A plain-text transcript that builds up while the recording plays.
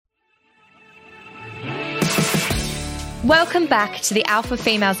Welcome back to the Alpha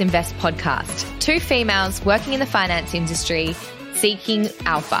Females Invest podcast. Two females working in the finance industry seeking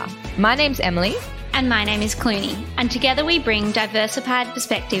alpha. My name's Emily. And my name is Clooney. And together we bring diversified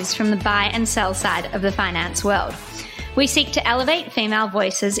perspectives from the buy and sell side of the finance world. We seek to elevate female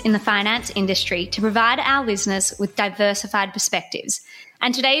voices in the finance industry to provide our listeners with diversified perspectives.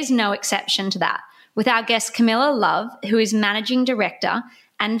 And today is no exception to that, with our guest Camilla Love, who is Managing Director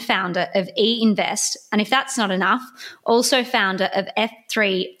and founder of E-Invest, and if that's not enough, also founder of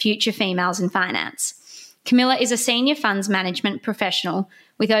F3 Future Females in Finance. Camilla is a senior funds management professional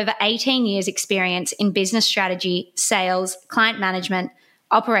with over 18 years' experience in business strategy, sales, client management,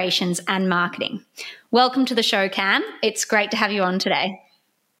 operations, and marketing. Welcome to the show, Cam. It's great to have you on today.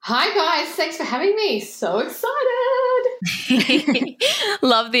 Hi, guys. Thanks for having me. So excited.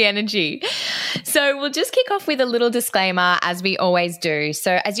 Love the energy. So we'll just kick off with a little disclaimer, as we always do.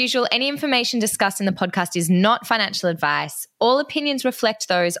 So as usual, any information discussed in the podcast is not financial advice. All opinions reflect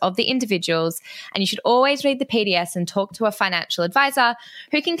those of the individuals, and you should always read the PDS and talk to a financial advisor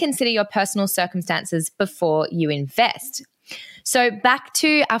who can consider your personal circumstances before you invest. So back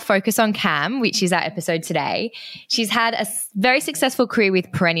to our focus on Cam, which is our episode today. She's had a very successful career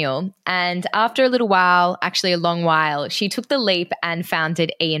with Perennial, and after a little while, actually a long while, she took the leap and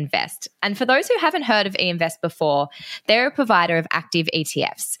founded E-Invest. And for those who haven't heard of E-Invest before, they're a provider of active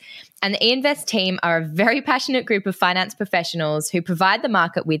ETFs. And the E-Invest team are a very passionate group of finance professionals who provide the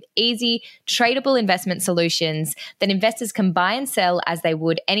market with easy, tradable investment solutions that investors can buy and sell as they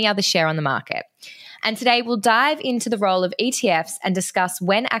would any other share on the market. And today we'll dive into the role of ETFs and discuss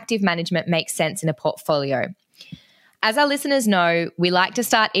when active management makes sense in a portfolio. As our listeners know, we like to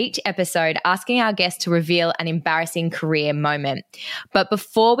start each episode asking our guests to reveal an embarrassing career moment. But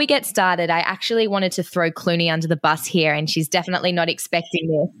before we get started, I actually wanted to throw Clooney under the bus here, and she's definitely not expecting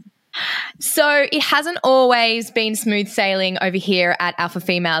this. So it hasn't always been smooth sailing over here at Alpha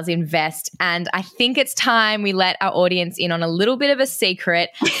Females Invest, and I think it's time we let our audience in on a little bit of a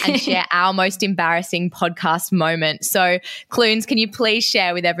secret and share our most embarrassing podcast moment. So Clunes, can you please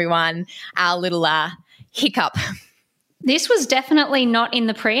share with everyone our little hiccup? This was definitely not in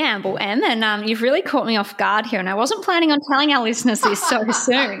the preamble, Em, and you've really caught me off guard here, and I wasn't planning on telling our listeners this so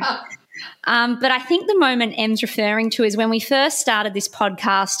soon. But I think the moment Em's referring to is when we first started this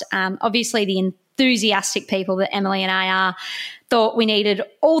podcast. Obviously, the enthusiastic people that Emily and I are thought we needed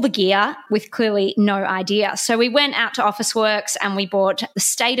all the gear with clearly no idea. So we went out to Officeworks and we bought the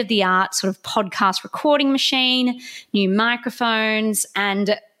state-of-the-art sort of podcast recording machine, new microphones,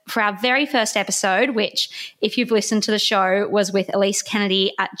 and for our very first episode, which if you've listened to the show was with Elise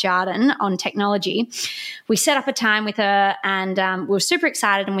Kennedy at Jarden on technology, we set up a time with her and we were super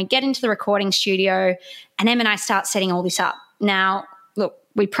excited, and we get into the recording studio and Em and I start setting all this up. Now, look,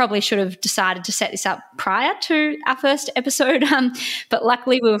 we probably should have decided to set this up prior to our first episode, but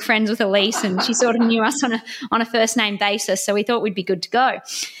luckily we were friends with Elise and she sort of knew us on a first name basis, so we thought we'd be good to go.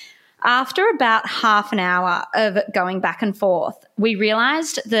 After about half an hour of going back and forth, we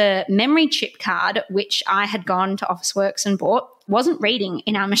realised the memory chip card, which I had gone to Officeworks and bought, wasn't reading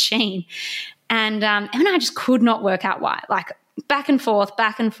in our machine. And Em and I just could not work out why. Like, back and forth,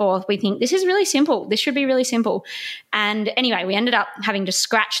 we think this is really simple. This should be really simple. And anyway, we ended up having to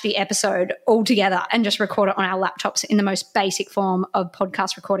scratch the episode altogether and just record it on our laptops in the most basic form of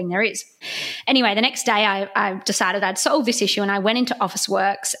podcast recording there is. Anyway, the next day I decided I'd solve this issue, and I went into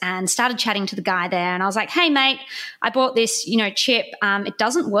Officeworks and started chatting to the guy there. And I was like, hey, mate, I bought this, chip. It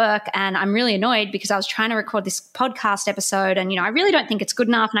doesn't work. And I'm really annoyed because I was trying to record this podcast episode and, I really don't think it's good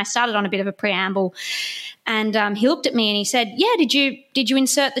enough. And I started on a bit of a preamble. And he looked at me and he said, yeah, did you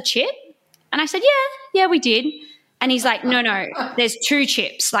insert the chip? And I said, yeah, we did. And he's like, no, there's two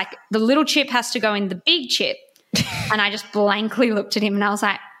chips. Like, the little chip has to go in the big chip. And I just blankly looked at him and I was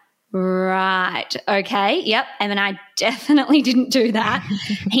like, right, okay, yep. And I definitely didn't do that.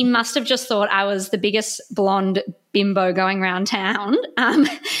 He must have just thought I was the biggest blonde bimbo going around town.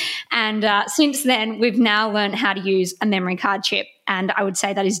 And since then, we've now learned how to use a memory card chip. And I would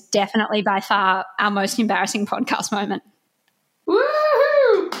say that is definitely by far our most embarrassing podcast moment.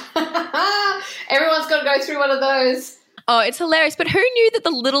 Woohoo! Everyone's got to go through one of those. Oh, it's hilarious. But who knew that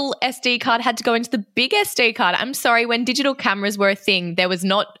the little SD card had to go into the big SD card? I'm sorry, when digital cameras were a thing, there was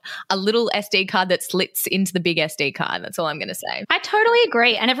not a little SD card that slits into the big SD card. That's all I'm going to say. I totally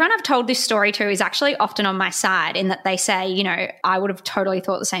agree. And everyone I've told this story to is actually often on my side, in that they say, I would have totally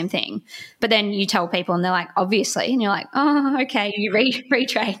thought the same thing. But then you tell people and they're like, obviously. And you're like, oh, okay, you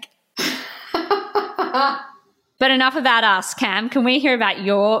retrace. But enough about us, Cam. Can we hear about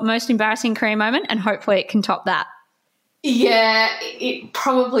your most embarrassing career moment? And hopefully it can top that. Yeah, it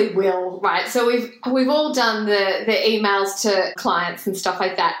probably will, right? So we've all done the emails to clients and stuff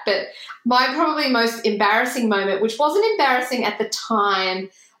like that. But my probably most embarrassing moment, which wasn't embarrassing at the time,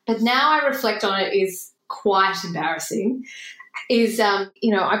 but now I reflect on it, is quite embarrassing, is,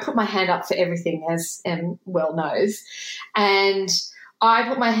 I put my hand up for everything, as Em well knows. And I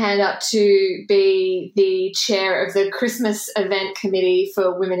put my hand up to be the chair of the Christmas event committee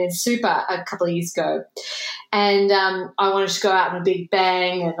for Women in Super a couple of years ago. And I wanted to go out on a big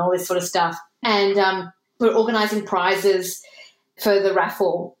bang and all this sort of stuff. And we're organising prizes for the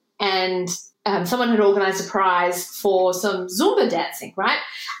raffle. And someone had organised a prize for some Zumba dancing, right?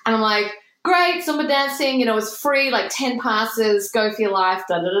 And I'm like, great, Zumba dancing, it's free, like 10 passes, go for your life,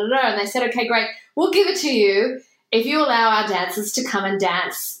 da, da, da, da. And they said, okay, great, we'll give it to you if you allow our dancers to come and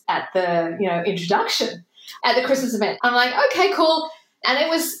dance at the, introduction at the Christmas event. I'm like, okay, cool. And it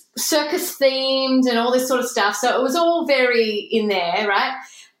was circus themed and all this sort of stuff. So it was all very in there, right?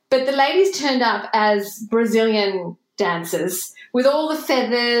 But the ladies turned up as Brazilian dancers with all the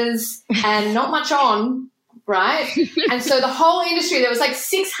feathers and not much on, right? And so the whole industry, there was like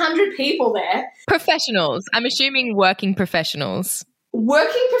 600 people there. Professionals. I'm assuming working professionals.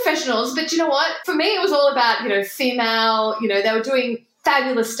 Working professionals. But you know what? For me, it was all about, female, they were doing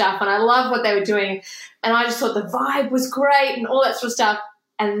fabulous stuff and I love what they were doing. And I just thought the vibe was great and all that sort of stuff.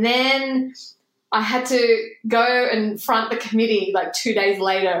 And then I had to go and front the committee like 2 days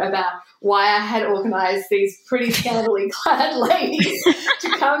later about why I had organised these pretty scantily clad ladies to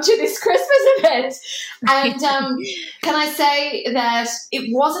come to this Christmas event. And can I say that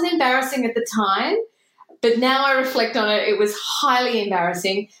it wasn't embarrassing at the time, but now I reflect on it, it was highly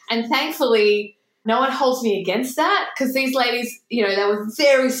embarrassing. And thankfully, no one holds me against that because these ladies, they were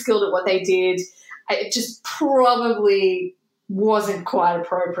very skilled at what they did. It just probably wasn't quite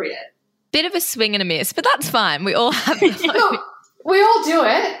appropriate. Bit of a swing and a miss, but that's fine. We all have those. Look, we all do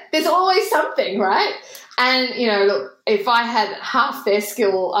it. There's always something, right? And, look, if I had half their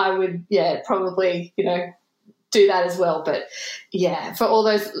skill, I would, probably, do that as well. But, for all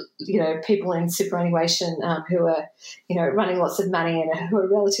those, people in superannuation who are, running lots of money and who are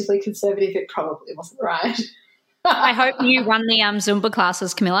relatively conservative, it probably wasn't right. I hope you run the Zumba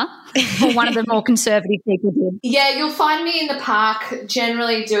classes, Camilla, or one of the more conservative people did. Yeah, you'll find me in the park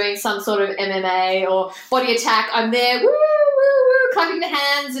generally doing some sort of MMA or body attack. I'm there, woo, woo, woo, clapping the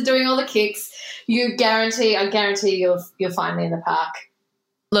hands and doing all the kicks. I guarantee you'll find me in the park.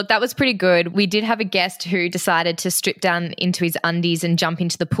 Look, that was pretty good. We did have a guest who decided to strip down into his undies and jump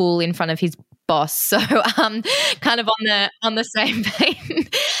into the pool in front of his boss. So kind of on the same vein.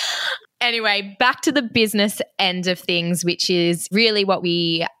 Anyway, back to the business end of things, which is really what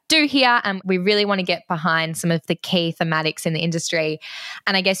we do here. And we really want to get behind some of the key thematics in the industry.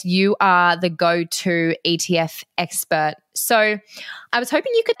 And I guess you are the go-to ETF expert. So I was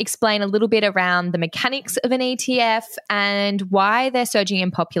hoping you could explain a little bit around the mechanics of an ETF and why they're surging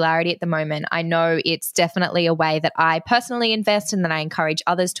in popularity at the moment. I know it's definitely a way that I personally invest and that I encourage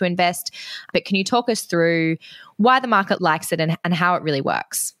others to invest. But can you talk us through why the market likes it and how it really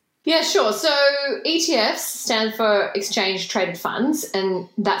works? Yeah, sure. So ETFs stand for exchange traded funds, and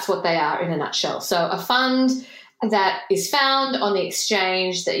that's what they are in a nutshell. So a fund that is found on the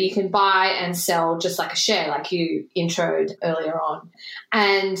exchange that you can buy and sell just like a share, like you introed earlier on.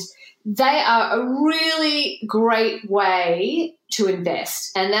 And they are a really great way to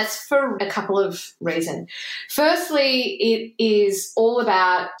invest, and that's for a couple of reasons. Firstly, it is all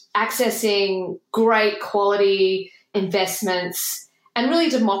about accessing great quality investments and really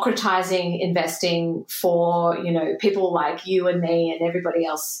democratizing investing for, people like you and me and everybody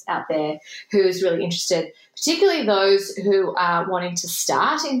else out there who is really interested, particularly those who are wanting to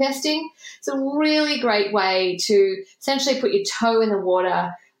start investing. It's a really great way to essentially put your toe in the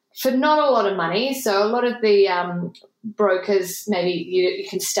water for not a lot of money. So a lot of the brokers, maybe you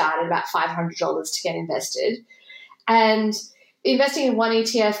can start at about $500 to get invested. And investing in one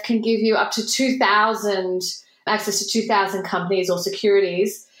ETF can give you up to access to 2,000 companies or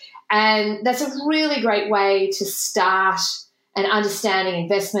securities. And that's a really great way to start and understanding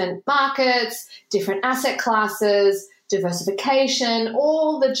investment markets, different asset classes, diversification,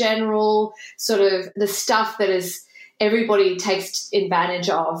 all the general sort of the stuff that is everybody takes advantage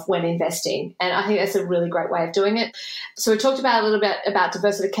of when investing. And I think that's a really great way of doing it. So we talked about a little bit about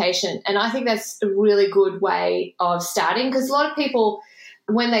diversification, and I think that's a really good way of starting because a lot of people,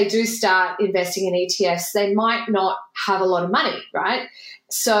 when they do start investing in ETFs, they might not have a lot of money, right?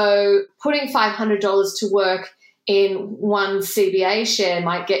 So putting $500 to work in one CBA share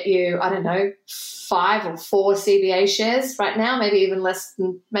might get you, I don't know, 5 or 4 CBA shares right now, maybe even less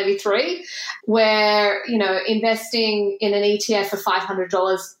than maybe 3, where, investing in an ETF for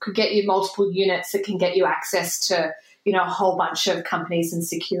 $500 could get you multiple units that can get you access to, a whole bunch of companies and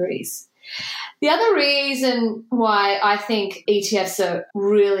securities. The other reason why I think ETFs are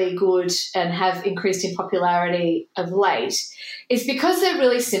really good and have increased in popularity of late is because they're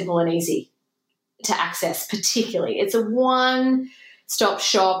really simple and easy to access, particularly. It's a one-stop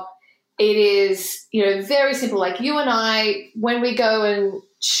shop. It is, very simple. Like you and I, when we go and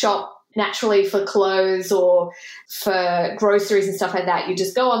shop naturally for clothes or for groceries and stuff like that, you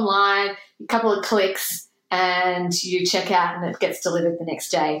just go online, a couple of clicks, and you check out and it gets delivered the next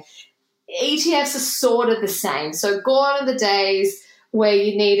day. ETFs are sort of the same. So gone are the days where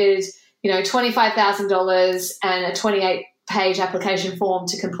you needed, $25,000 and a 28-page application form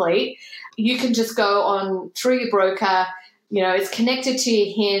to complete. You can just go on through your broker. It's connected to your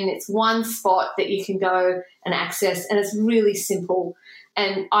HIN. It's one spot that you can go and access, and it's really simple.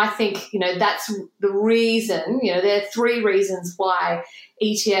 And I think, that's the reason, there are 3 reasons why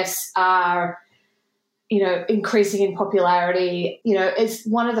ETFs are, increasing in popularity. It's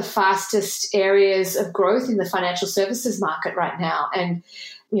one of the fastest areas of growth in the financial services market right now. And,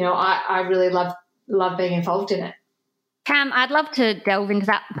 I really love being involved in it. Cam, I'd love to delve into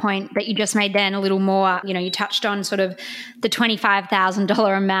that point that you just made then a little more. You touched on sort of the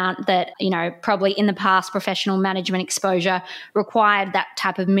 $25,000 amount that, probably in the past professional management exposure required that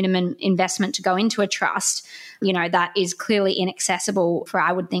type of minimum investment to go into a trust. That is clearly inaccessible for,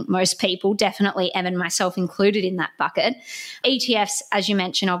 I would think, most people, definitely Em and myself included in that bucket. ETFs, as you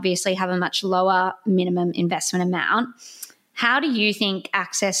mentioned, obviously have a much lower minimum investment amount. How do you think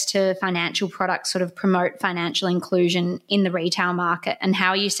access to financial products sort of promote financial inclusion in the retail market, and how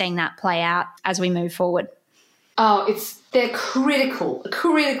are you seeing that play out as we move forward? Oh, they're a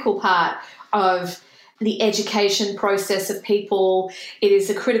critical part of the education process of people. It is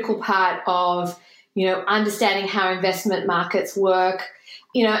a critical part of, understanding how investment markets work,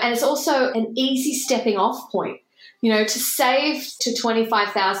 and it's also an easy stepping off point, to save to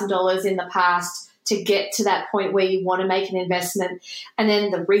 $25,000 in the past to get to that point where you want to make an investment, and then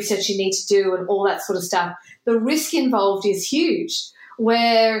the research you need to do and all that sort of stuff. The risk involved is huge,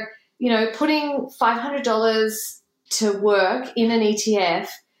 where, putting $500 to work in an ETF,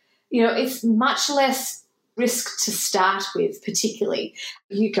 it's much less risk to start with, particularly.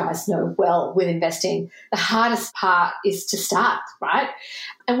 You guys know well with investing, the hardest part is to start, right?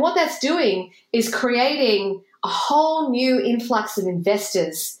 And what that's doing is creating a whole new influx of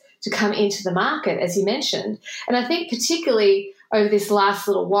investors to come into the market, as you mentioned. And I think particularly over this last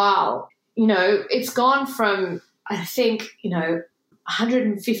little while, it's gone from, I think,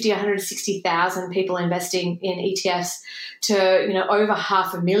 150, 160,000 people investing in ETFs to, over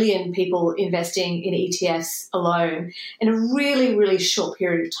 500,000 people investing in ETFs alone in a really, really short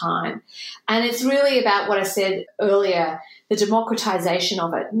period of time. And it's really about what I said earlier, the democratization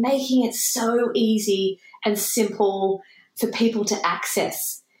of it, making it so easy and simple for people to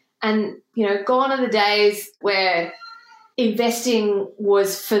access. And, gone are the days where investing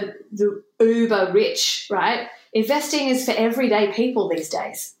was for the uber rich, right? Investing is for everyday people these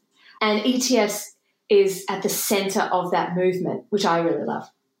days. And ETFs is at the center of that movement, which I really love.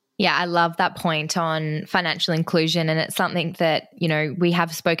 Yeah, I love that point on financial inclusion. And it's something that, we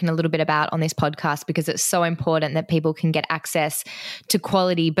have spoken a little bit about on this podcast because it's so important that people can get access to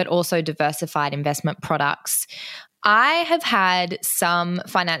quality but also diversified investment products. I have had some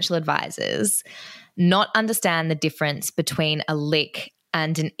financial advisors not understand the difference between a LIC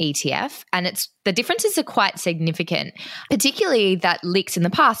and an ETF, and the differences are quite significant, particularly that LICs in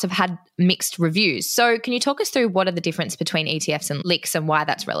the past have had mixed reviews. So can you talk us through what are the difference between ETFs and LICs and why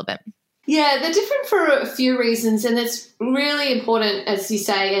that's relevant? Yeah, they're different for a few reasons, and it's really important, as you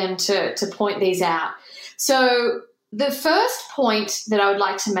say, Em, to point these out. So the first point that I would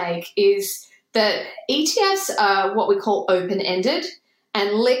like to make is that ETFs are what we call open-ended, and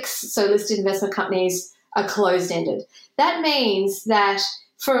LICs, so listed investment companies, are closed-ended. That means that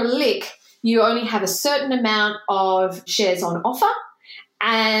for a LIC, you only have a certain amount of shares on offer,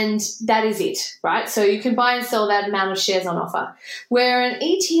 and that is it, right? So you can buy and sell that amount of shares on offer. Where an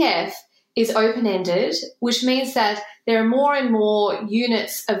ETF is open-ended, which means that there are more and more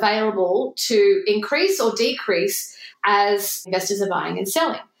units available to increase or decrease as investors are buying and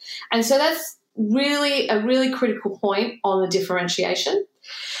selling. And so that's really a really critical point on the differentiation.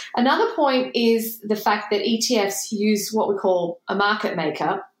 Another point is the fact that ETFs use what we call a market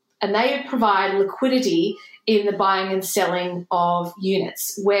maker, and they provide liquidity in the buying and selling of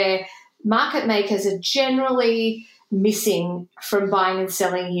units, where market makers are generally missing from buying and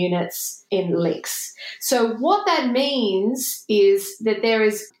selling units in LICs. So what that means is that there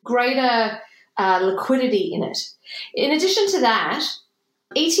is greater liquidity in it. In addition to that,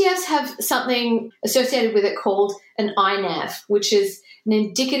 ETFs have something associated with it called an INAV, which is an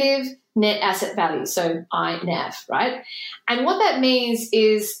indicative net asset value, so INAV, right? And what that means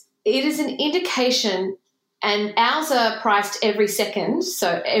is it is an indication, and ours are priced every second.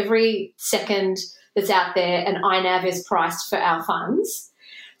 So every second that's out there, an INAV is priced for our funds.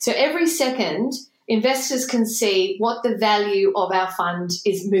 So every second, investors can see what the value of our fund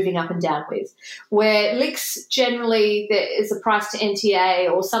is moving up and down with. Where LICs, generally, there is a price to NTA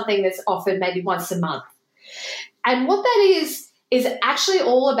or something that's offered maybe once a month. And what that is actually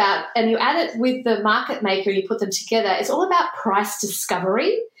all about, and you add it with the market maker and you put them together, it's all about price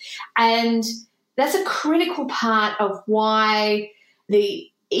discovery. And that's a critical part of why the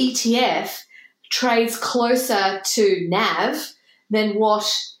ETF trades closer to NAV than what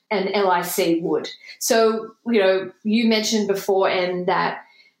an LIC would. So, you mentioned before, and that,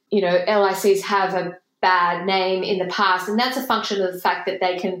 LICs have a bad name in the past, and that's a function of the fact that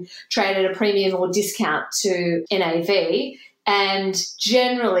they can trade at a premium or discount to NAV. And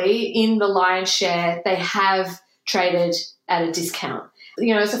generally, in the lion's share, they have traded at a discount.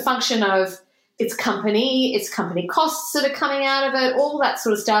 It's a function of its company costs that are coming out of it, all that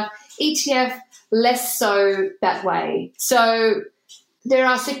sort of stuff. ETF, less so that way. So there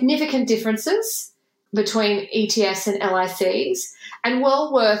are significant differences between ETFs and LICs, and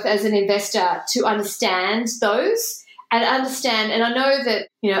well worth as an investor to understand those and I know that,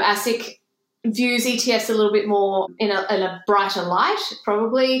 ASIC views ETFs a little bit more in a brighter light,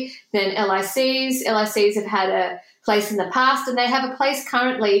 probably, than LICs. LICs have had a place in the past, and they have a place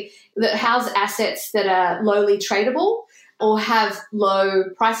currently that house assets that are lowly tradable or have low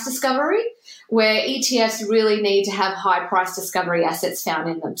price discovery, where ETFs really need to have high price discovery assets found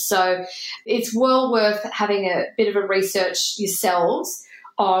in them. So it's well worth having a bit of a research yourselves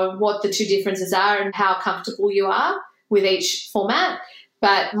on what the two differences are and how comfortable you are with each format.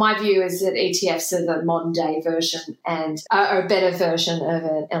 But my view is that ETFs are the modern day version and are a better version of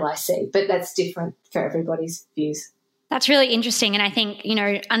an LIC, but that's different for everybody's views. That's really interesting. And I think,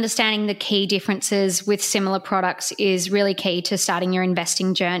 understanding the key differences with similar products is really key to starting your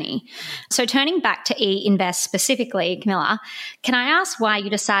investing journey. So turning back to eInvest specifically, Camilla, can I ask why you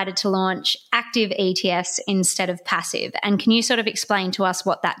decided to launch active ETFs instead of passive? And can you sort of explain to us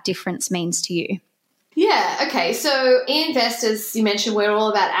what that difference means to you? Yeah, okay. So eInvest, as you mentioned, we're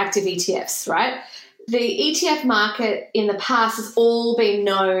all about active ETFs, right? The ETF market in the past has all been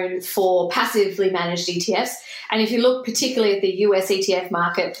known for passively managed ETFs. And if you look particularly at the US ETF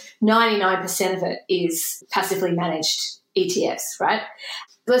market, 99% of it is passively managed ETFs, right?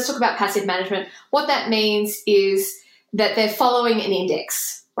 Let's talk about passive management. What that means is that they're following an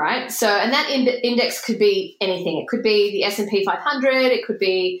index, right? So, and that index could be anything. It could be the S&P 500, it could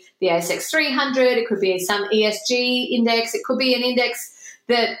be the ASX 300, it could be some ESG index, it could be an index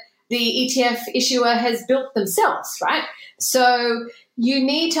that the ETF issuer has built themselves, right? So you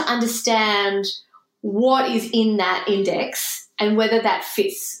need to understand what is in that index and whether that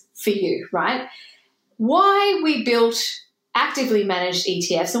fits for you, right? Why we built actively managed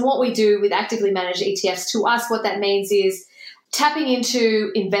ETFs and what we do with actively managed ETFs, to us, what that means is tapping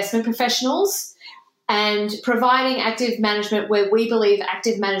into investment professionals and providing active management where we believe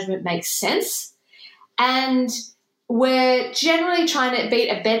active management makes sense. And we're generally trying to beat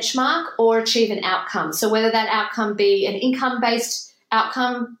a benchmark or achieve an outcome. So whether that outcome be an income-based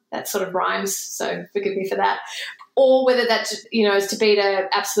outcome, that sort of rhymes, so forgive me for that, or whether that is to beat an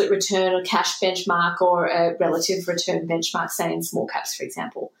absolute return or cash benchmark or a relative return benchmark, say in small caps, for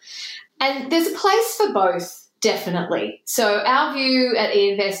example. And there's a place for both, definitely. So our view at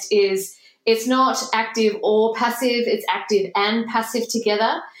eInvest is it's not active or passive, it's active and passive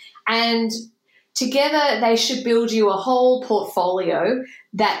together. And together, they should build you a whole portfolio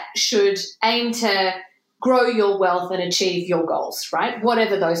that should aim to grow your wealth and achieve your goals, right?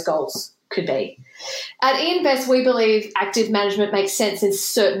 Whatever those goals could be. At eInvest, we believe active management makes sense in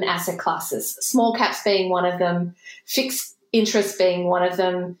certain asset classes, small caps being one of them, fixed interest being one of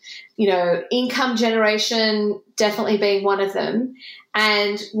them, income generation definitely being one of them.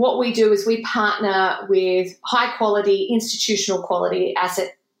 And what we do is we partner with high quality, institutional quality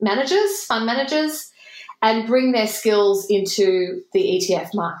asset managers, fund managers, and bring their skills into the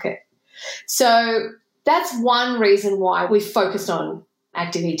ETF market. So that's one reason why we focused on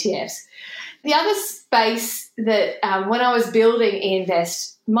active ETFs. The other space that when I was building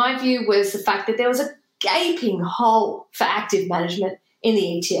eInvest, my view was the fact that there was a gaping hole for active management in the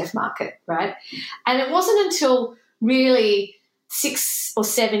ETF market, right? And it wasn't until really 6 or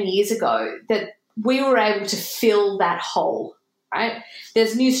 7 years ago that we were able to fill that hole, right?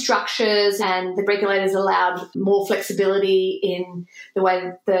 There's new structures and the regulators allowed more flexibility in the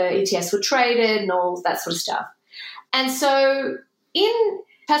way the ETFs were traded and all that sort of stuff. And so in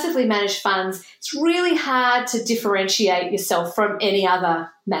passively managed funds, it's really hard to differentiate yourself from any other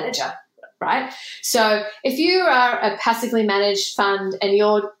manager, right? So if you are a passively managed fund and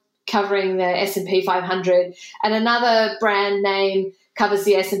you're covering the S&P 500 and another brand name covers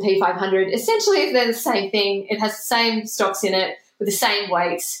the S&P 500, essentially if they're the same thing, it has the same stocks in it with the same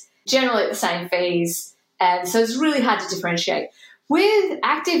weights, generally at the same fees, and so it's really hard to differentiate. With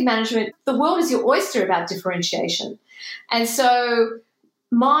active management, the world is your oyster about differentiation. And so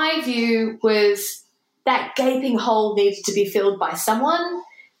my view was that gaping hole needed to be filled by someone,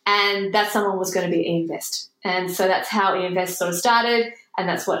 and that someone was going to be eInvest. And so that's how eInvest sort of started, and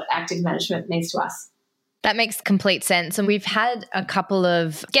that's what active management means to us. That makes complete sense. And we've had a couple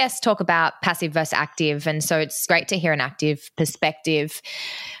of guests talk about passive versus active. And so it's great to hear an active perspective.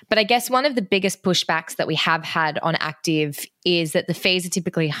 But I guess one of the biggest pushbacks that we have had on active is that the fees are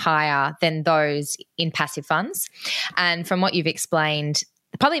typically higher than those in passive funds. And from what you've explained,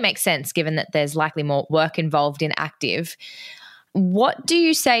 it probably makes sense given that there's likely more work involved in active. What do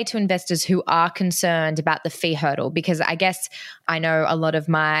you say to investors who are concerned about the fee hurdle? Because I guess I know a lot of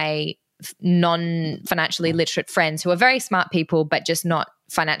my non-financially literate friends who are very smart people but just not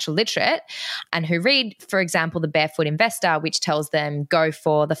financial literate and who read, for example, The Barefoot Investor, which tells them go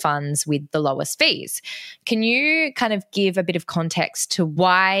for the funds with the lowest fees. Can you kind of give a bit of context to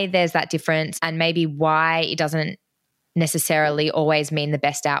why there's that difference and maybe why it doesn't necessarily always mean the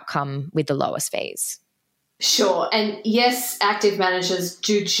best outcome with the lowest fees? Sure. And yes, active managers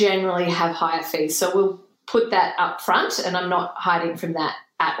do generally have higher fees. So we'll put that up front, and I'm not hiding from that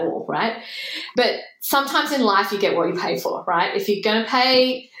at all, right? But sometimes in life you get what you pay for, right? If you're going to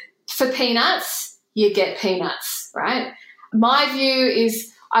pay for peanuts, you get peanuts, right? My view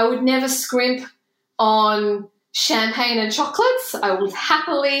is I would never scrimp on champagne and chocolates. I will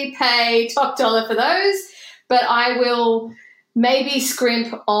happily pay top dollar for those, but I will maybe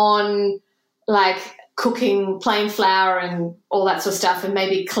scrimp on like cooking plain flour and all that sort of stuff and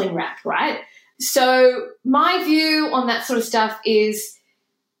maybe cling wrap, right? So my view on that sort of stuff is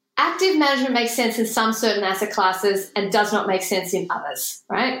active management makes sense in some certain asset classes and does not make sense in others,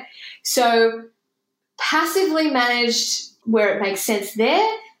 right? So passively managed where it makes sense there,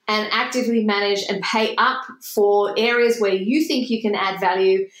 and actively manage and pay up for areas where you think you can add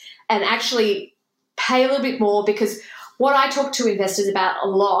value and actually pay a little bit more, because what I talk to investors about a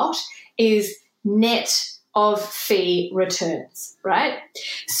lot is net of fee returns, right?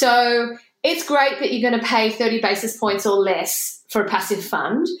 So it's great that you're going to pay 30 basis points or less for a passive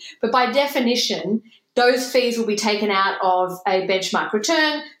fund, but by definition, those fees will be taken out of a benchmark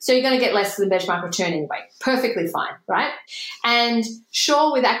return, so you're going to get less than the benchmark return anyway. Perfectly fine, right? And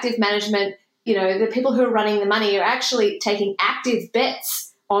sure, with active management, you know, the people who are running the money are actually taking active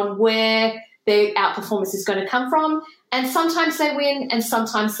bets on where their outperformance is going to come from, and sometimes they win and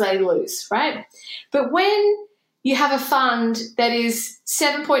sometimes they lose, right? But when you have a fund that is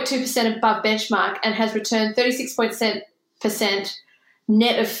 7.2% above benchmark and has returned 36%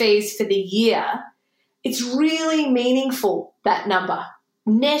 net of fees for the year, it's really meaningful, that number,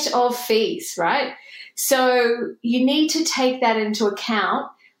 net of fees, right? So you need to take that into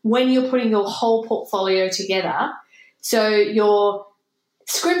account when you're putting your whole portfolio together. So you're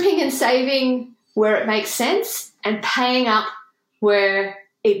scrimping and saving where it makes sense and paying up where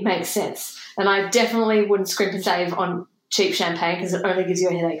it makes sense. And I definitely wouldn't scrimp and save on cheap champagne because it only gives you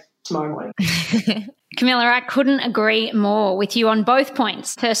a headache tomorrow morning. Camilla, I couldn't agree more with you on both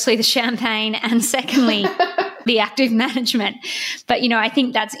points. Firstly, the champagne, and secondly, the active management. But, you know, I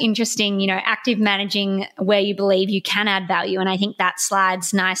think that's interesting, you know, active managing where you believe you can add value. And I think that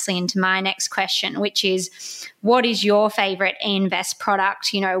slides nicely into my next question, which is, what is your favorite eInvest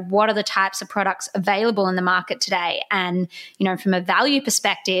product? You know, what are the types of products available in the market today? And, you know, from a value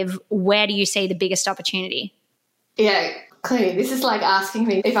perspective, where do you see the biggest opportunity? Yeah, clearly, this is like asking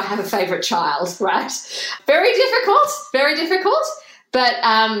me if I have a favourite child, right? Very difficult, very difficult. But,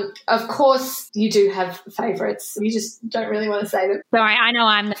 of course, you do have favourites. You just don't really want to say them. Sorry, I know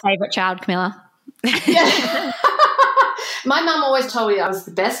I'm the favourite child, Camilla. Yeah. My mum always told me I was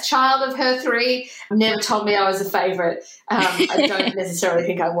the best child of her three, never told me I was a favourite. I don't necessarily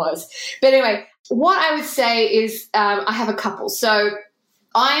think I was. But anyway, what I would say is I have a couple. So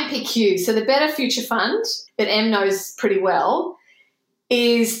IMPQ, so the Better Future Fund that Em knows pretty well,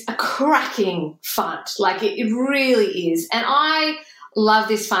 is a cracking fund. Like it really is. And I love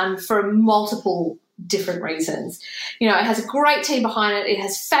this fund for multiple different reasons. You know, it has a great team behind it. It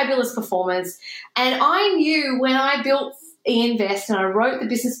has fabulous performance. And I knew when I built eInvest and I wrote the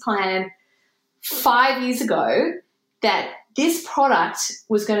business plan 5 years ago that this product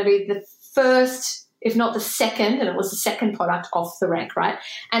was going to be the first, if not the second, and it was the second product off the rank, right?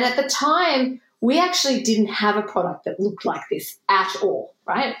 And at the time, we actually didn't have a product that looked like this at all,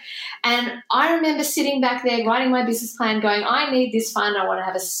 right? And I remember sitting back there writing my business plan going, I need this fund. I want to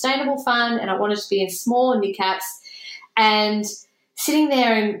have a sustainable fund and I want it to be in small and mid caps. And sitting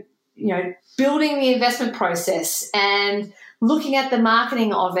there and, you know, building the investment process and looking at the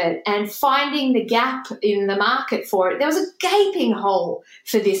marketing of it and finding the gap in the market for it. There was a gaping hole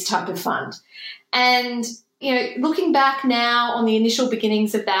for this type of fund. And, you know, looking back now on the initial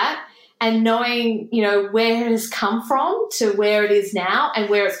beginnings of that, and knowing, you know, where it has come from to where it is now and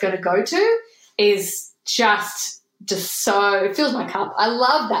where it's going to go to is just so, it fills my cup. I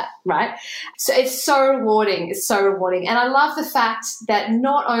love that, right? So it's so rewarding. It's so rewarding. And I love the fact that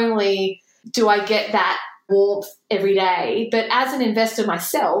not only do I get that warmth every day, but as an investor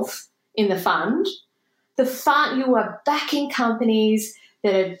myself in the fund, you are backing companies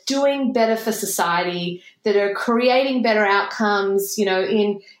that are doing better for society, that are creating better outcomes, you know,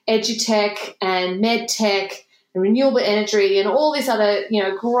 in edutech and medtech and renewable energy and all these other, you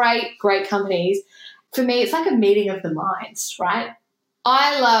know, great companies. For me, it's like a meeting of the minds, right?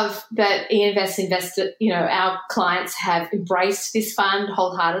 I love that eInvest invested, you know, our clients have embraced this fund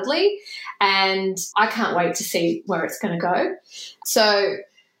wholeheartedly, and I can't wait to see where it's going to go. So,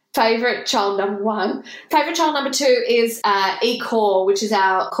 favorite child number one. Favorite child number two is eCore, which is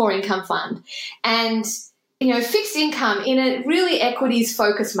our core income fund. And, you know, fixed income in a really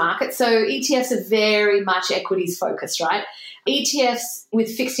equities-focused market. So ETFs are very much equities-focused, right? ETFs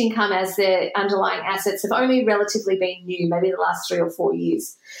with fixed income as their underlying assets have only relatively been new, maybe the last 3 or 4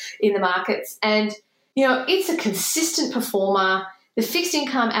 years in the markets. And, you know, it's a consistent performer. The fixed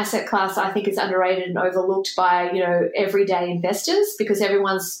income asset class, I think, is underrated and overlooked by, you know, everyday investors because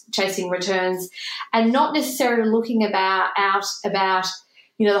everyone's chasing returns and not necessarily looking about,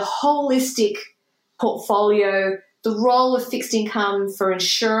 you know, the holistic portfolio, the role of fixed income for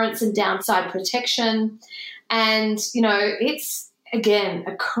insurance and downside protection. And, you know, it's, again,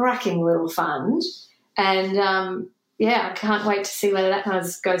 a cracking little fund. And, yeah, I can't wait to see where that kind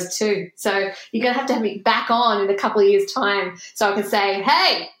of goes too. So you're going to have me back on in a couple of years' time so I can say,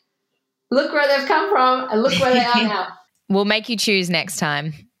 hey, look where they've come from and look where they are now. We'll make you choose next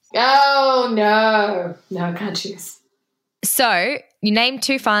time. Oh, no. No, I can't choose. So you named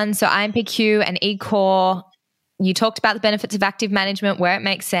 2 funds, so IMPQ and eCore. You talked about the benefits of active management, where it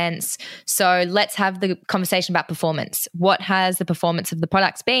makes sense. So let's have the conversation about performance. What has the performance of the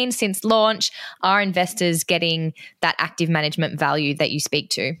products been since launch? Are investors getting that active management value that you speak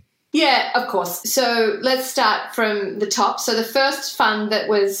to? Yeah, of course. So let's start from the top. So the first fund that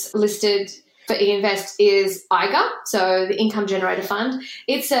was listed for eInvest is IGA, so the Income Generator Fund.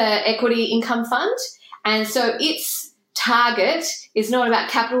 It's an equity income fund, and so its target is not about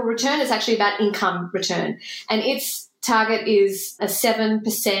capital return, it's actually about income return. And its target is a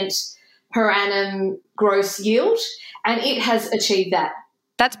 7% per annum gross yield, and it has achieved that.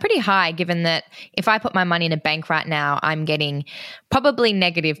 That's pretty high given that if I put my money in a bank right now, I'm getting probably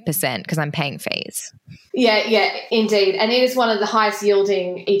 -% because I'm paying fees. Yeah, indeed. And it is one of the highest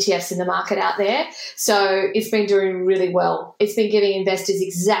yielding ETFs in the market out there. So it's been doing really well. It's been giving investors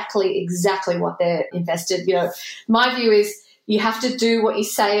exactly what they're invested. You know, my view is you have to do what you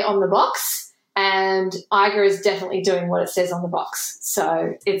say on the box, and IGA is definitely doing what it says on the box.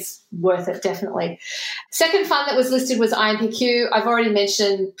 So it's worth it, definitely. Second fund that was listed was IMPQ. I've already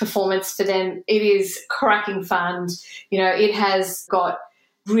mentioned performance for them. It is a cracking fund. You know, it has got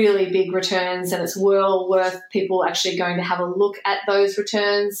really big returns, and it's well worth people actually going to have a look at those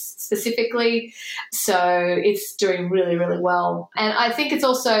returns specifically. So it's doing really, really well. And I think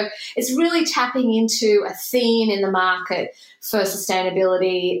it's really tapping into a theme in the market for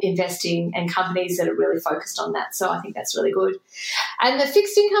sustainability investing and companies that are really focused on that. So I think that's really good. And the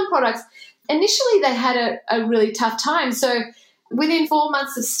fixed income products, initially they had a really tough time. So within 4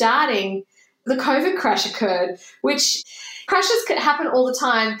 months of starting, the COVID crash occurred, which crashes can happen all the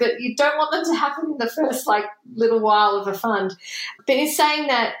time, but you don't want them to happen in the first little while of a fund. But in saying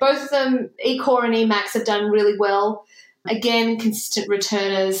that, both of them, eCore and eMax, have done really well. Again, consistent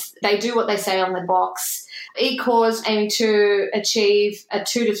returners. They do what they say on the box. eCore's aiming to achieve a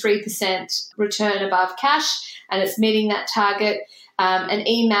 2 to 3% return above cash, and it's meeting that target. And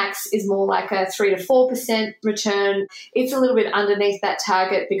EMAX is more like a 3 to 4% return. It's a little bit underneath that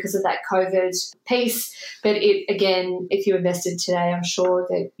target because of that COVID piece. But it, again, if you invested today, I'm sure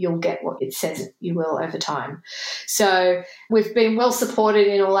that you'll get what it says you will over time. So we've been well supported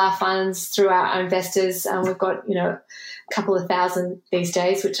in all our funds through our investors. We've got, a couple of thousand these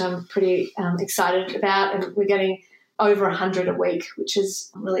days, which I'm pretty excited about. And we're getting over 100 a week, which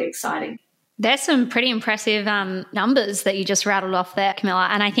is really exciting. There's some pretty impressive numbers that you just rattled off there, Camilla.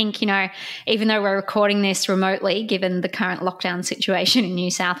 And I think, even though we're recording this remotely, given the current lockdown situation in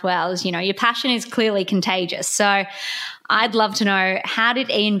New South Wales, your passion is clearly contagious. So I'd love to know, how did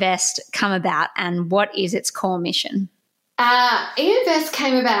eInvest come about and what is its core mission? eInvest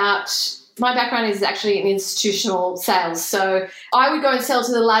came about, my background is actually in institutional sales. So I would go and sell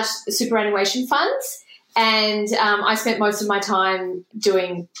to the large superannuation funds. And I spent most of my time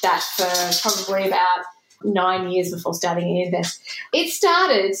doing that for probably about 9 years before starting eInvest. It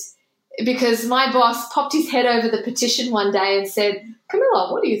started because my boss popped his head over the petition one day and said,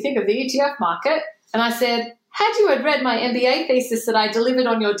 "Camilla, what do you think of the ETF market?" And I said, "Had you had read my MBA thesis that I delivered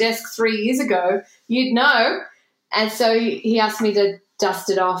on your desk 3 years ago, you'd know." And so he asked me to dust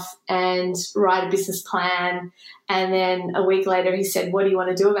it off and write a business plan. And then a week later he said, "What do you want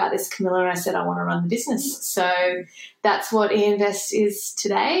to do about this, Camilla?" And I said, "I want to run the business." So that's what eInvest is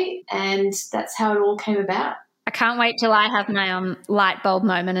today, and that's how it all came about. I can't wait till I have my light bulb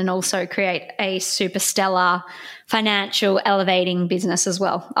moment and also create a super stellar financial elevating business as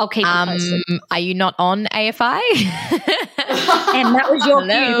well. I'll keep you posted. Are you not on AFI? And that was your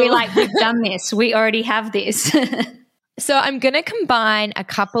cue. We're like, we've done this. We already have this. So I'm going to combine a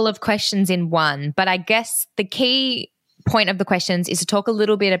couple of questions in one, but I guess the key point of the questions is to talk a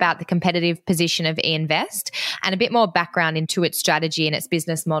little bit about the competitive position of eInvest and a bit more background into its strategy and its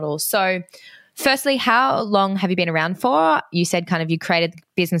business model. So firstly, how long have you been around for? You said kind of you created the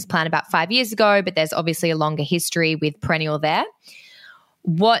business plan about 5 years ago, but there's obviously a longer history with Perennial there.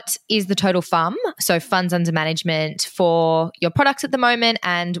 What is the total FUM, so funds under management, for your products at the moment,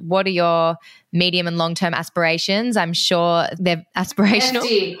 and what are your medium and long-term aspirations? I'm sure they're aspirational.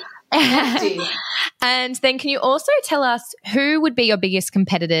 FD. And then can you also tell us who would be your biggest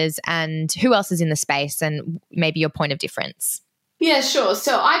competitors and who else is in the space and maybe your point of difference? Yeah, sure.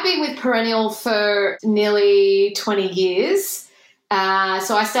 So I've been with Perennial for nearly 20 years.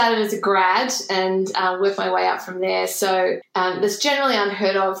 So I started as a grad and worked my way up from there. So that's generally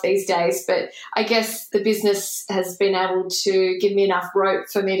unheard of these days, but I guess the business has been able to give me enough rope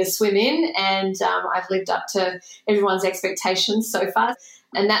for me to swim in, and I've lived up to everyone's expectations so far.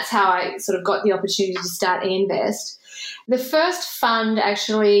 And that's how I sort of got the opportunity to start eInvest. The first fund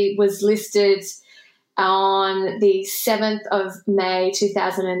actually was listed on the 7th of May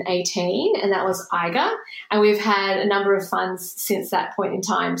 2018, and that was IGA. And we've had a number of funds since that point in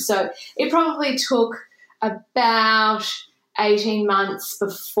time. So it probably took about 18 months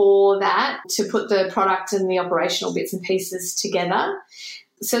before that to put the product and the operational bits and pieces together.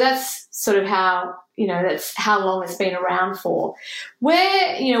 So that's sort of how, that's how long it's been around for.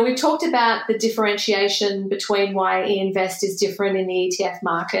 Where, we've talked about the differentiation between why eInvest is different in the ETF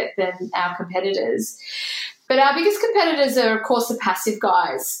market than our competitors. But our biggest competitors are, of course, the passive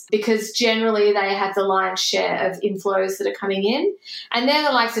guys, because generally they have the lion's share of inflows that are coming in. And they're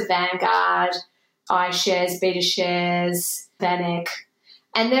the likes of Vanguard, iShares, BetaShares, VanEck.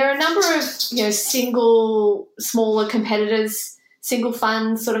 And there are a number of, single, smaller competitors, single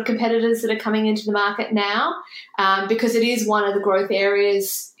fund sort of competitors that are coming into the market now, because it is one of the growth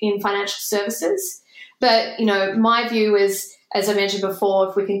areas in financial services. But, my view is, as I mentioned before,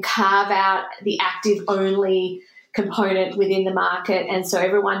 if we can carve out the active-only component within the market, and so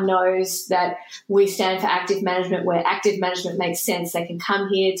everyone knows that we stand for active management, where active management makes sense, they can come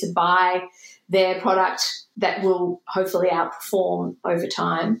here to buy their product that will hopefully outperform over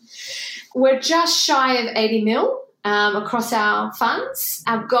time. We're just shy of 80 mil across our funds.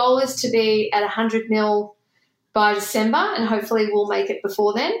 Our goal is to be at 100 mil by December, and hopefully we'll make it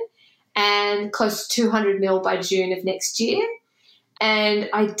before then, and close to 200 mil by June of next year. And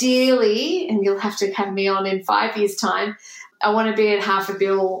ideally, and you'll have to have me on in 5 years' time, I want to be at $500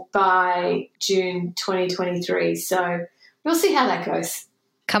 million by June 2023. So we'll see how that goes.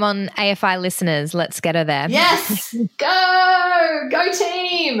 Come on, AFI listeners, let's get her there. Yes, go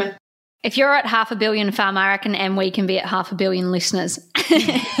team. If you're at $500 million FUM, I reckon we can be at $500 million listeners.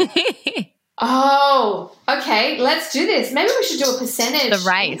 Oh, okay. Let's do this. Maybe we should do a percentage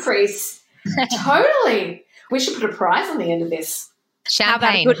increase. Totally. We should put a prize on the end of this. Champagne, how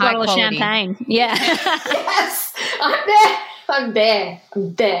about a good high bottle quality. of champagne? Yeah. Yes, I'm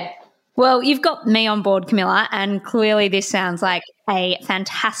there. Well, you've got me on board, Camilla, and clearly this sounds like a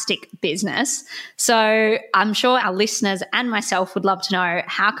fantastic business. So I'm sure our listeners and myself would love to know,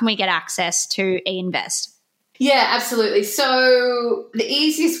 how can we get access to eInvest? Yeah, absolutely. So the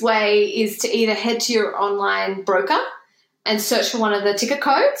easiest way is to either head to your online broker and search for one of the ticker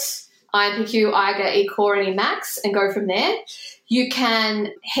codes, IMPQ, IGA, eCore, and EMAX, and go from there. You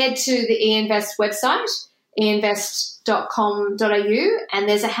can head to the eInvest website, einvest.com.au, and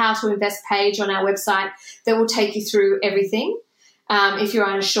there's a How to Invest page on our website that will take you through everything if you're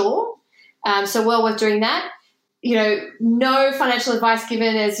unsure. So well worth doing that. No financial advice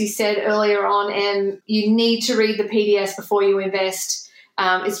given, as you said earlier on, and you need to read the PDS before you invest.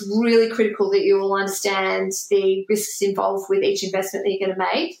 It's really critical that you all understand the risks involved with each investment that you're going to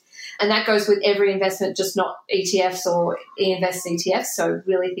make. And that goes with every investment, just not ETFs or eInvest ETFs. So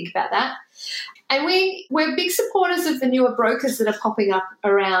really think about that. And we're big supporters of the newer brokers that are popping up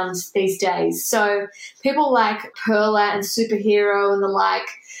around these days. So people like Perla and Superhero and the like,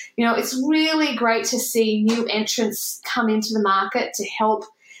 it's really great to see new entrants come into the market to help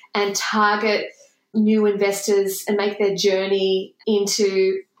and target new investors and make their journey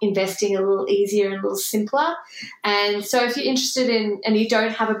into investing a little easier and a little simpler. And so if you're interested in, and you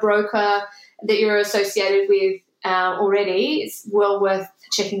don't have a broker that you're associated with already, it's well worth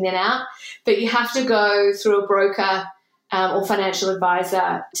checking that out. But you have to go through a broker or financial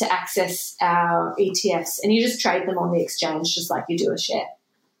advisor to access our ETFs, and you just trade them on the exchange just like you do a share.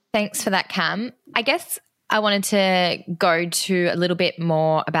 Thanks for that, Cam. I guess I wanted to go to a little bit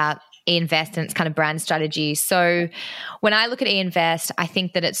more about eInvest and its kind of brand strategy. So when I look at eInvest, I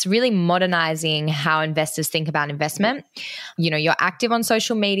think that it's really modernizing how investors think about investment. You're active on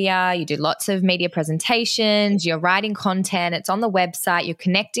social media, you do lots of media presentations, you're writing content, it's on the website, you're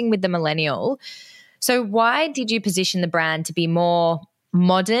connecting with the millennial. So why did you position the brand to be more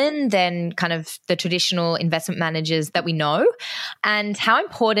modern than kind of the traditional investment managers that we know? And how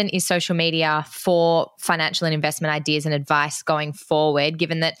important is social media for financial and investment ideas and advice going forward,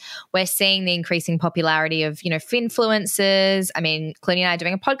 given that we're seeing the increasing popularity of, finfluencers? I mean, Clooney and I are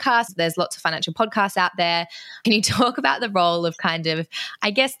doing a podcast. There's lots of financial podcasts out there. Can you talk about the role of kind of,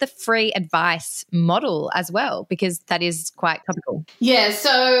 I guess, the free advice model as well? Because that is quite topical. Yeah,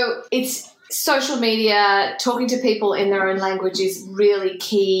 so it's social media, talking to people in their own language is really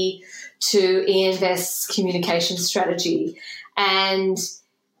key to eInvest's communication strategy. And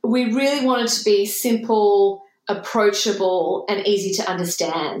we really want it to be simple, approachable, and easy to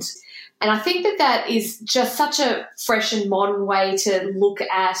understand. And I think that is just such a fresh and modern way to look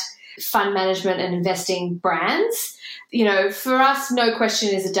at fund management and investing brands. For us, no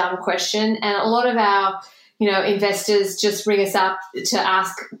question is a dumb question. And a lot of our investors just ring us up to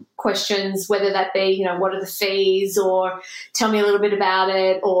ask questions, whether that be, what are the fees, or tell me a little bit about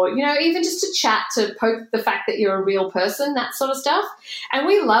it, or, even just to chat, to poke the fact that you're a real person, that sort of stuff. And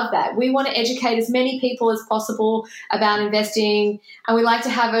we love that. We want to educate as many people as possible about investing, and we like to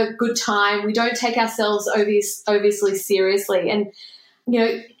have a good time. We don't take ourselves obviously seriously. And,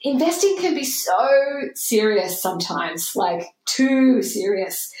 investing can be so serious sometimes, like too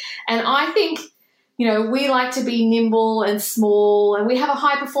serious. And I think, we like to be nimble and small, and we have a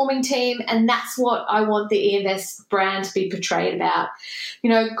high-performing team, and that's what I want the eInvest brand to be portrayed about.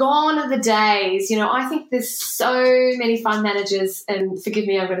 Gone are the days, I think there's so many fund managers, and forgive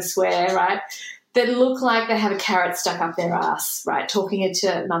me, I'm going to swear, right, that look like they have a carrot stuck up their ass, right, talking it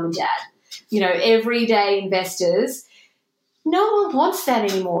to mum and dad. Everyday investors. No one wants that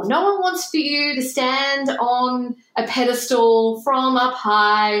anymore. No one wants for you to stand on a pedestal from up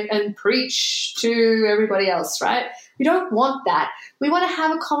high and preach to everybody else, right? We don't want that. We want to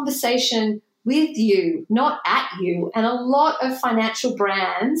have a conversation with you, not at you. And a lot of financial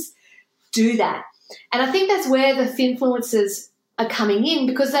brands do that. And I think that's where the finfluencers are coming in,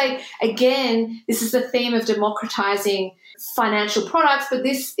 because this is the theme of democratizing financial products, but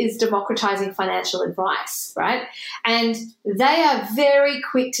this is democratizing financial advice, right? And they are very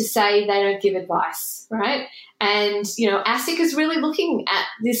quick to say they don't give advice, right? And, ASIC is really looking at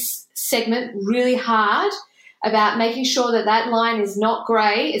this segment really hard about making sure that line is not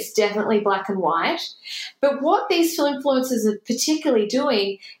grey, it's definitely black and white. But what these influencers are particularly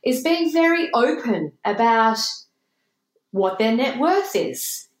doing is being very open about what their net worth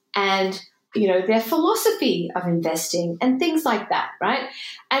is and their philosophy of investing and things like that, right?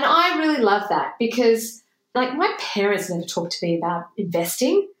 And I really love that, because my parents never talked to me about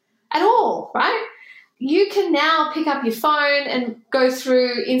investing at all, right? You can now pick up your phone and go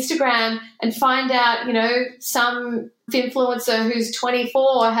through Instagram and find out, some influencer who's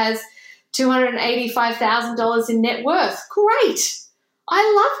 24 has $285,000 in net worth. Great.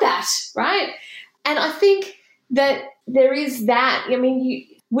 I love that, right? And I think that there is that. I mean,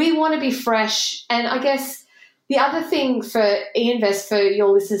 we want to be fresh. And I guess the other thing for eInvest, for your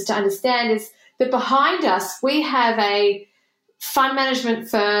listeners to understand, is that behind us, we have a fund management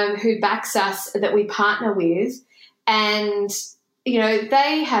firm who backs us that we partner with. And,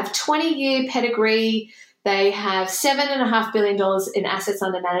 they have 20-year pedigree. They have $7.5 billion in assets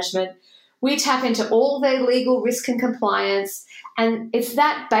under management. We tap into all their legal risk and compliance. And it's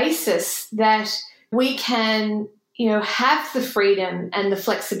that basis that we can, have the freedom and the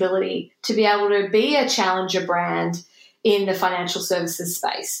flexibility to be able to be a challenger brand in the financial services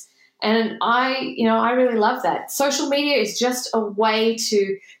space. And I really love that. Social media is just a way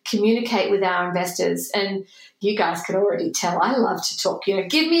to communicate with our investors. And you guys can already tell I love to talk. Give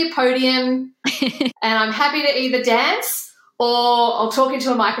me a podium and I'm happy to either dance or I'll talk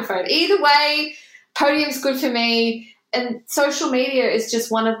into a microphone. Either way, podium's good for me. And social media is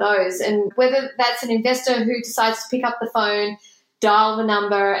just one of those. And whether that's an investor who decides to pick up the phone, dial the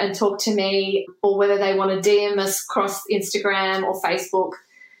number and talk to me, or whether they want to DM us across Instagram or Facebook,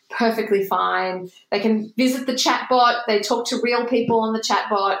 perfectly fine. They can visit the chatbot. They talk to real people on the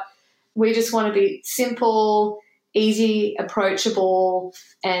chatbot. We just want to be simple, easy, approachable,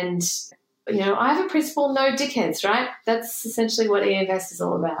 and, I have a principle, no dickheads, right? That's essentially what eInvest is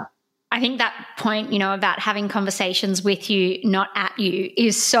all about. I think that point, about having conversations with you, not at you,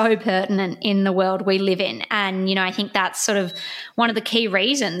 is so pertinent in the world we live in. And, I think that's sort of one of the key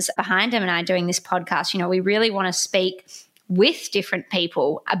reasons behind Em and I doing this podcast. We really want to speak with different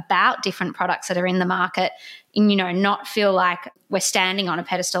people about different products that are in the market and, not feel like we're standing on a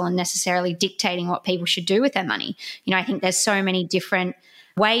pedestal and necessarily dictating what people should do with their money. I think there's so many different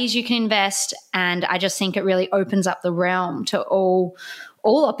ways you can invest, and I just think it really opens up the realm to all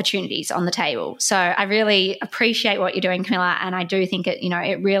opportunities on the table. So I really appreciate what you're doing, Camilla, and I do think it,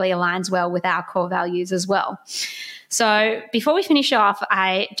 it really aligns well with our core values as well. So before we finish off,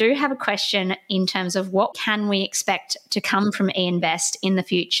 I do have a question in terms of what can we expect to come from eInvest in the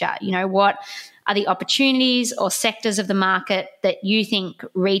future? What are the opportunities or sectors of the market that you think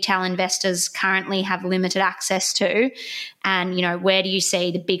retail investors currently have limited access to? And, where do you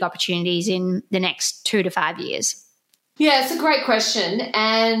see the big opportunities in the next 2 to 5 years? Yeah, it's a great question.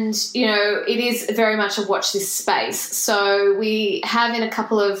 And, it is very much a watch this space. So we have in a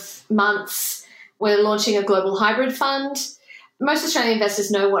couple of months, we're launching a global hybrid fund. Most Australian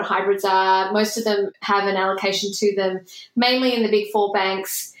investors know what hybrids are. Most of them have an allocation to them, mainly in the big four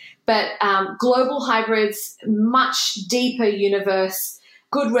banks. But global hybrids, much deeper universe,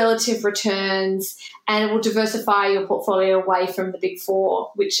 good relative returns, and it will diversify your portfolio away from the big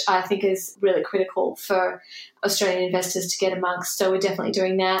four, which I think is really critical for Australian investors to get amongst. So we're definitely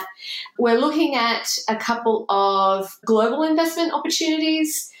doing that. We're looking at a couple of global investment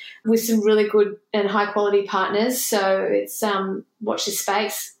opportunities with some really good and high quality partners. So it's watch this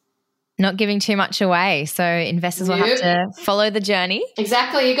space. Not giving too much away, so investors will have to follow the journey.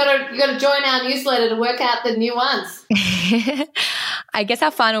 Exactly. You got to join our newsletter to work out the new ones. I guess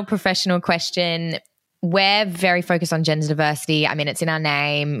our final professional question, we're very focused on gender diversity. I mean, it's in our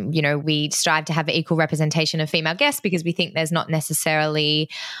name. We strive to have equal representation of female guests because we think there's not necessarily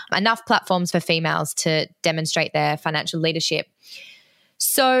enough platforms for females to demonstrate their financial leadership.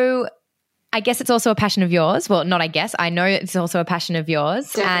 So I guess it's also a passion of yours. Well, not I guess. I know it's also a passion of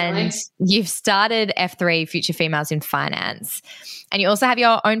yours. Definitely. And you've started F3, Future Females in Finance. And you also have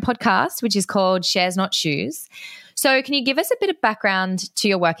your own podcast, which is called Shares Not Shoes. So can you give us a bit of background to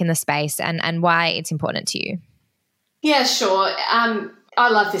your work in the space and why it's important to you? Yeah, sure. I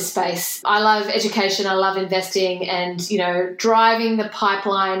love this space. I love education. I love investing and, driving the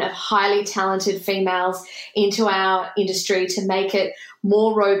pipeline of highly talented females into our industry to make it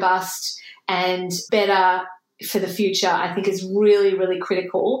more robust and better for the future, I think is really, really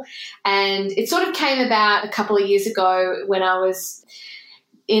critical. And it sort of came about a couple of years ago when I was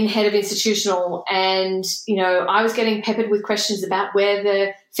in head of institutional and, I was getting peppered with questions about where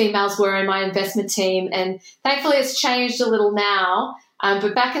the females were in my investment team. And thankfully it's changed a little now.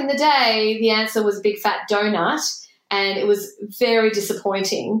 But back in the day, the answer was a big fat donut and it was very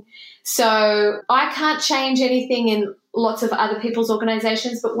disappointing. So I can't change anything in lots of other people's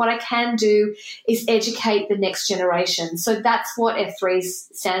organisations, but what I can do is educate the next generation. So that's what F3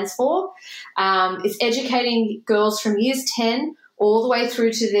 stands for. It's educating girls from years 10 all the way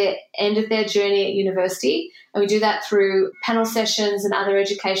through to the end of their journey at university. And we do that through panel sessions and other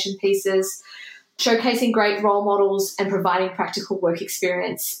education pieces, showcasing great role models and providing practical work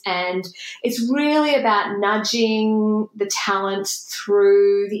experience. And it's really about nudging the talent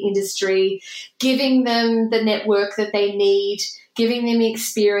through the industry, giving them the network that they need, giving them the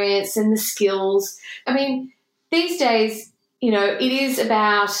experience and the skills. I mean, these days, it is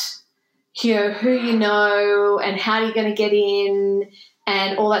about, who you know and how you're going to get in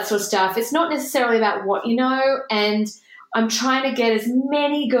and all that sort of stuff. It's not necessarily about what you know, and I'm trying to get as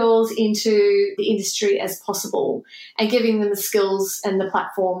many girls into the industry as possible and giving them the skills and the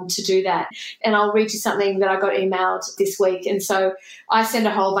platform to do that. And I'll read you something that I got emailed this week. And so I send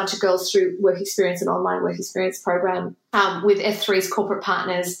a whole bunch of girls through Work Experience, an online work experience program with F3's corporate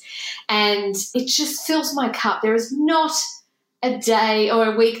partners. And it just fills my cup. There is not a day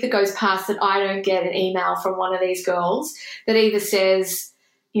or a week that goes past that I don't get an email from one of these girls that either says,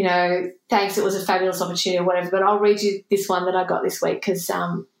 thanks, it was a fabulous opportunity or whatever, but I'll read you this one that I got this week because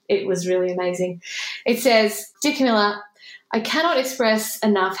it was really amazing. It says, "Dear Camilla, I cannot express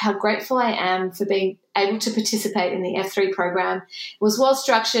enough how grateful I am for being able to participate in the F3 program. It was well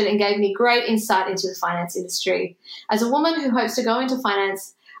structured and gave me great insight into the finance industry. As a woman who hopes to go into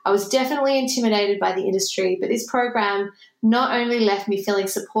finance, I was definitely intimidated by the industry, but this program not only left me feeling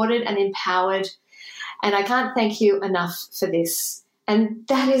supported and empowered, and I can't thank you enough for this." And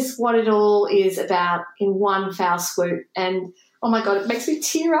that is what it all is about in one foul swoop. And, oh, my God, it makes me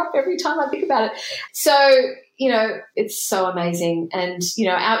tear up every time I think about it. So, it's so amazing. And,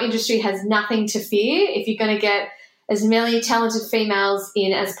 our industry has nothing to fear. If you're going to get as many talented females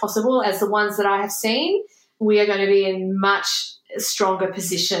in as possible as the ones that I have seen, we are going to be in much stronger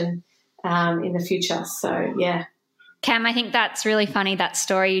position in the future. So, yeah. Cam, I think that's really funny, that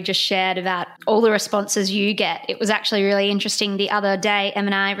story you just shared about all the responses you get. It was actually really interesting. The other day, Em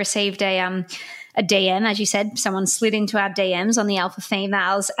and I received a DM, as you said. Someone slid into our DMs on the Alpha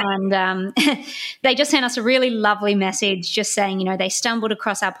Females, and they just sent us a really lovely message just saying, they stumbled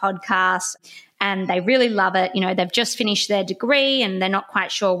across our podcast and they really love it. They've just finished their degree and they're not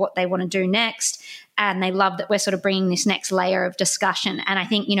quite sure what they want to do next. And they love that we're sort of bringing this next layer of discussion. And I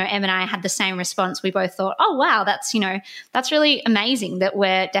think, Em and I had the same response. We both thought, oh, wow, that's really amazing that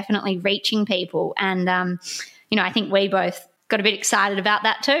we're definitely reaching people. And, I think we both got a bit excited about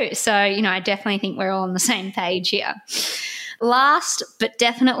that too. So, I definitely think we're all on the same page here. Last, but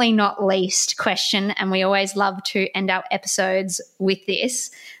definitely not least question, and we always love to end our episodes with this.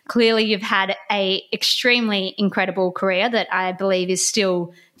 Clearly, you've had a extremely incredible career that I believe is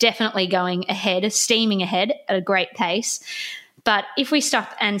still definitely going ahead, steaming ahead at a great pace. But if we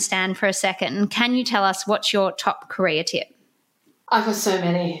stop and stand for a second, can you tell us what's your top career tip? I've got so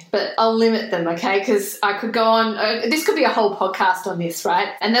many, but I'll limit them, okay? Because I could go on. This could be a whole podcast on this, right?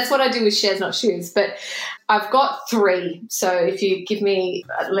 And that's what I do with Shares Not Shoes. But I've got 3. So if you give me,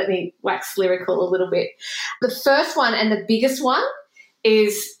 let me wax lyrical a little bit. The first one and the biggest one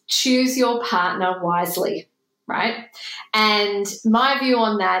is choose your partner wisely, right? And my view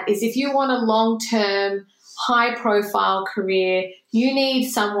on that is if you want a long-term, high-profile career, you need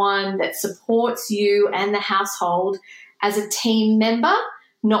someone that supports you and the household as a team member,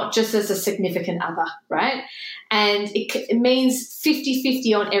 not just as a significant other, right? And it means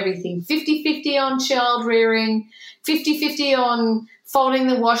 50-50 on everything, 50-50 on child rearing, 50-50 on folding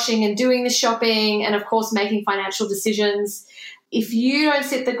the washing and doing the shopping and, of course, making financial decisions. If you don't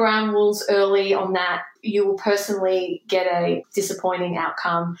set the ground rules early on that, you will personally get a disappointing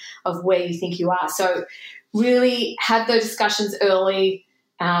outcome of where you think you are. So really have those discussions early,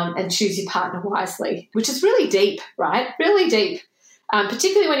 and choose your partner wisely, which is really deep, right? Really deep,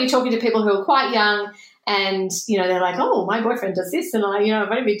 particularly when you're talking to people who are quite young and, they're like, oh, my boyfriend does this and I've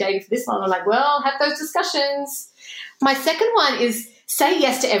only been dating for this long. I'm like, well, have those discussions. My second one is say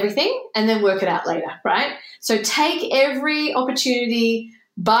yes to everything and then work it out later, right? So take every opportunity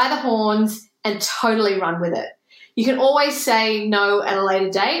by the horns and totally run with it. You can always say no at a later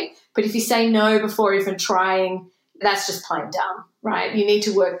date, but if you say no before even trying, that's just plain dumb, right? You need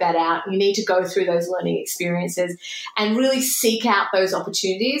to work that out. You need to go through those learning experiences and really seek out those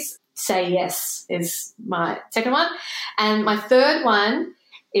opportunities. Say yes is my second one. And my third one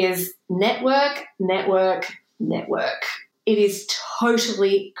is network, network, network. It is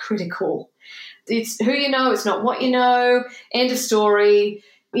totally critical. It's who you know, it's not what you know, end of story.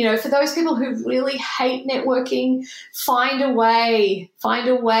 For those people who really hate networking, find a way,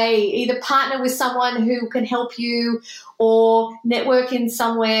 either partner with someone who can help you or network in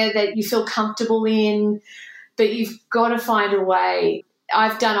somewhere that you feel comfortable in, but you've got to find a way.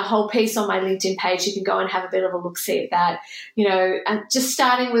 I've done a whole piece on my LinkedIn page. You can go and have a bit of a look-see at that. And just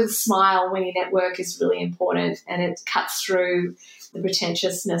starting with a smile when you network is really important, and it cuts through the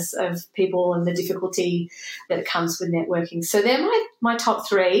pretentiousness of people and the difficulty that comes with networking. So they're my top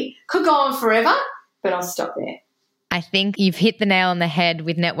 3. Could go on forever, but I'll stop there. I think you've hit the nail on the head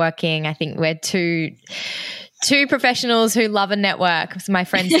with networking. I think we're two Two professionals who love a network. So my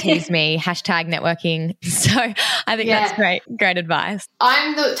friends tease me, #networking. So I think that's great advice.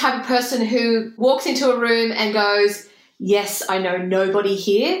 I'm the type of person who walks into a room and goes, yes, I know nobody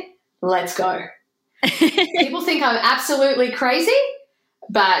here. Let's go. People think I'm absolutely crazy,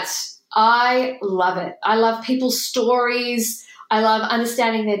 but I love it. I love people's stories. I love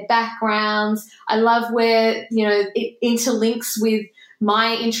understanding their backgrounds. I love where, it interlinks with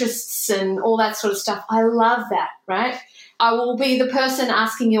my interests and all that sort of stuff. I love that, right? I will be the person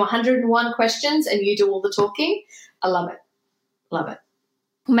asking you 101 questions and you do all the talking. I love it. Love it.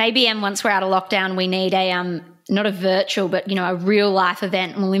 Maybe once we're out of lockdown, we need a not a virtual, but a real life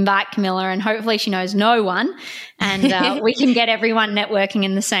event, and we'll invite Camilla, and hopefully she knows no one, and we can get everyone networking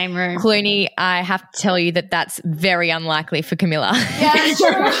in the same room. Clooney, I have to tell you that's very unlikely for Camilla. Yeah, that's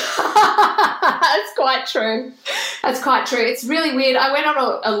true. That's quite true. That's quite true. It's really weird. I went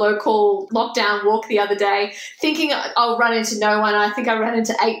on a local lockdown walk the other day thinking I'll run into no one. I think I ran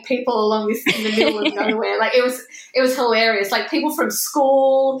into 8 people along this in the middle of nowhere. Like it was hilarious. Like people from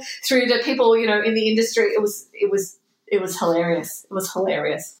school through to people, in the industry. It was hilarious. It was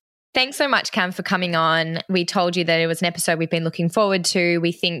hilarious. Thanks so much, Cam, for coming on. We told you that it was an episode we've been looking forward to.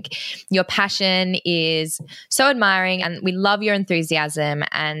 We think your passion is so admiring and we love your enthusiasm,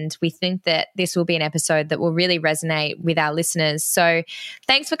 and we think that this will be an episode that will really resonate with our listeners. So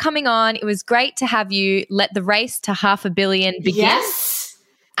thanks for coming on. It was great to have you. Let the race to 500 million begin. Yes,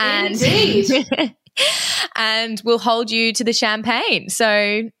 indeed. And we'll hold you to the champagne.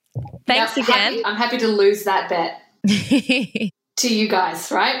 So thanks again. I'm happy to lose that bet. To you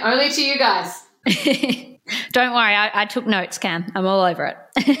guys, right? Only to you guys. Don't worry, I took notes, Cam. I'm all over it.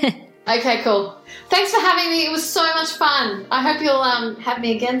 Okay, cool. Thanks for having me. It was so much fun. I hope you'll have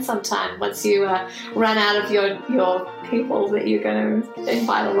me again sometime once you run out of your people that you're going to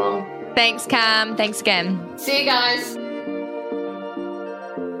invite along. Thanks, Cam. Thanks again. See you guys.